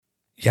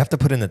You have to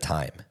put in the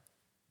time,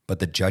 but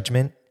the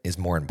judgment is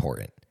more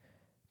important.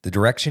 The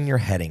direction you're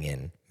heading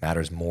in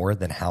matters more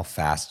than how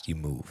fast you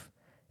move,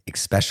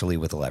 especially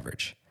with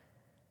leverage.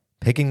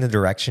 Picking the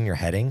direction you're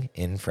heading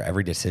in for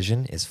every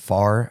decision is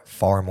far,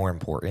 far more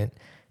important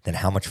than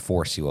how much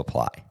force you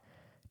apply.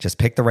 Just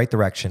pick the right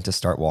direction to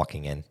start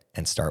walking in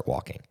and start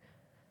walking.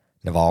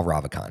 Naval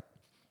Ravikant.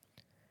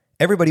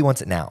 Everybody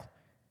wants it now.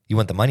 You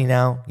want the money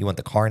now, you want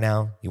the car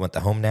now, you want the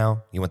home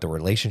now, you want the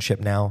relationship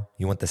now,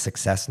 you want the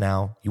success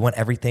now, you want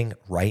everything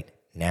right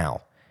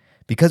now.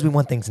 Because we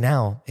want things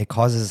now, it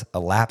causes a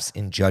lapse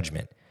in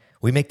judgment.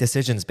 We make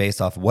decisions based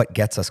off what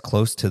gets us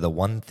close to the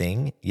one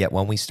thing, yet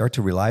when we start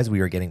to realize we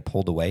are getting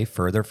pulled away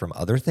further from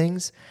other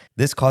things,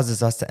 this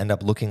causes us to end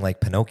up looking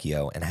like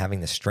Pinocchio and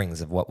having the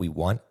strings of what we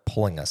want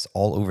pulling us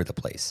all over the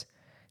place.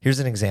 Here's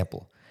an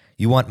example.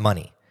 You want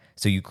money,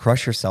 so you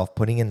crush yourself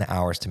putting in the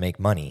hours to make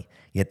money,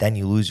 yet then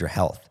you lose your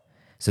health.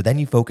 So then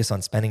you focus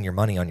on spending your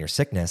money on your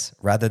sickness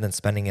rather than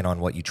spending it on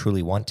what you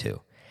truly want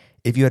to.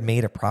 If you had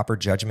made a proper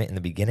judgment in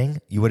the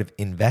beginning, you would have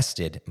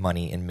invested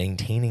money in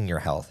maintaining your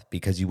health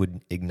because you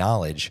would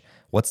acknowledge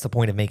what's the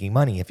point of making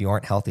money if you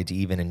aren't healthy to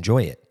even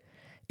enjoy it.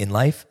 In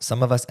life,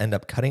 some of us end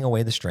up cutting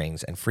away the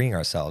strings and freeing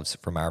ourselves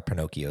from our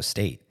Pinocchio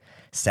state.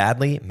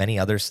 Sadly, many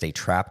others stay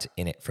trapped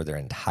in it for their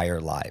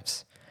entire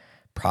lives.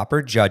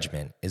 Proper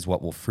judgment is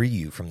what will free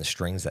you from the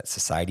strings that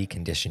society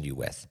conditioned you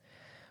with.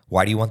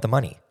 Why do you want the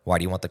money? Why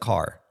do you want the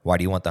car? Why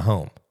do you want the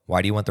home?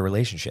 Why do you want the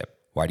relationship?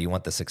 Why do you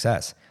want the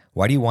success?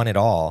 Why do you want it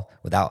all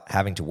without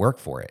having to work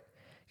for it?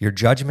 Your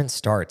judgment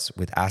starts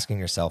with asking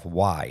yourself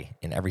why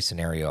in every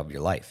scenario of your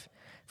life.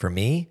 For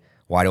me,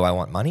 why do I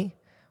want money?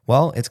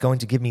 Well, it's going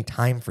to give me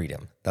time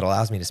freedom that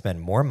allows me to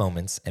spend more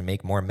moments and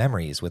make more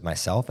memories with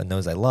myself and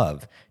those I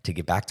love, to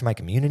give back to my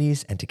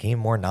communities and to gain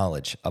more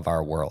knowledge of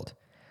our world.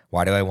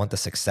 Why do I want the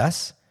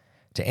success?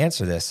 To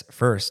answer this,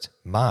 first,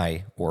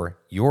 my or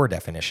your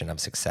definition of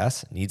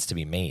success needs to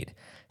be made.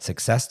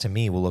 Success to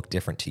me will look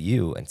different to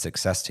you, and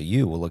success to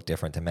you will look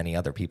different to many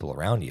other people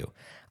around you.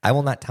 I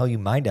will not tell you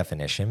my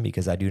definition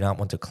because I do not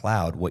want to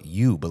cloud what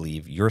you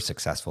believe your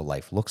successful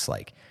life looks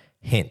like.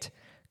 Hint,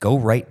 go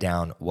write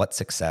down what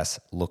success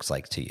looks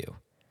like to you.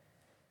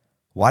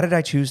 Why did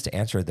I choose to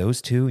answer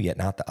those two yet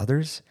not the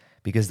others?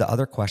 Because the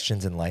other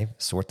questions in life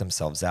sort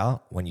themselves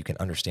out when you can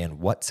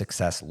understand what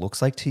success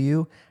looks like to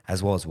you,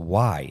 as well as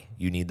why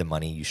you need the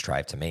money you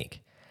strive to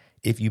make.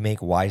 If you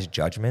make wise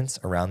judgments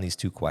around these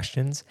two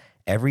questions,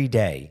 every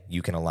day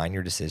you can align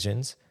your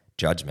decisions,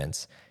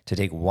 judgments, to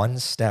take one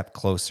step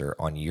closer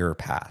on your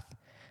path.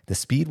 The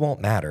speed won't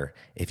matter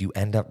if you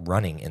end up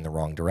running in the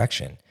wrong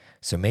direction,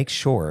 so make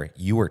sure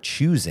you are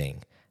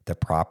choosing the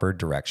proper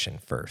direction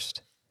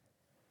first.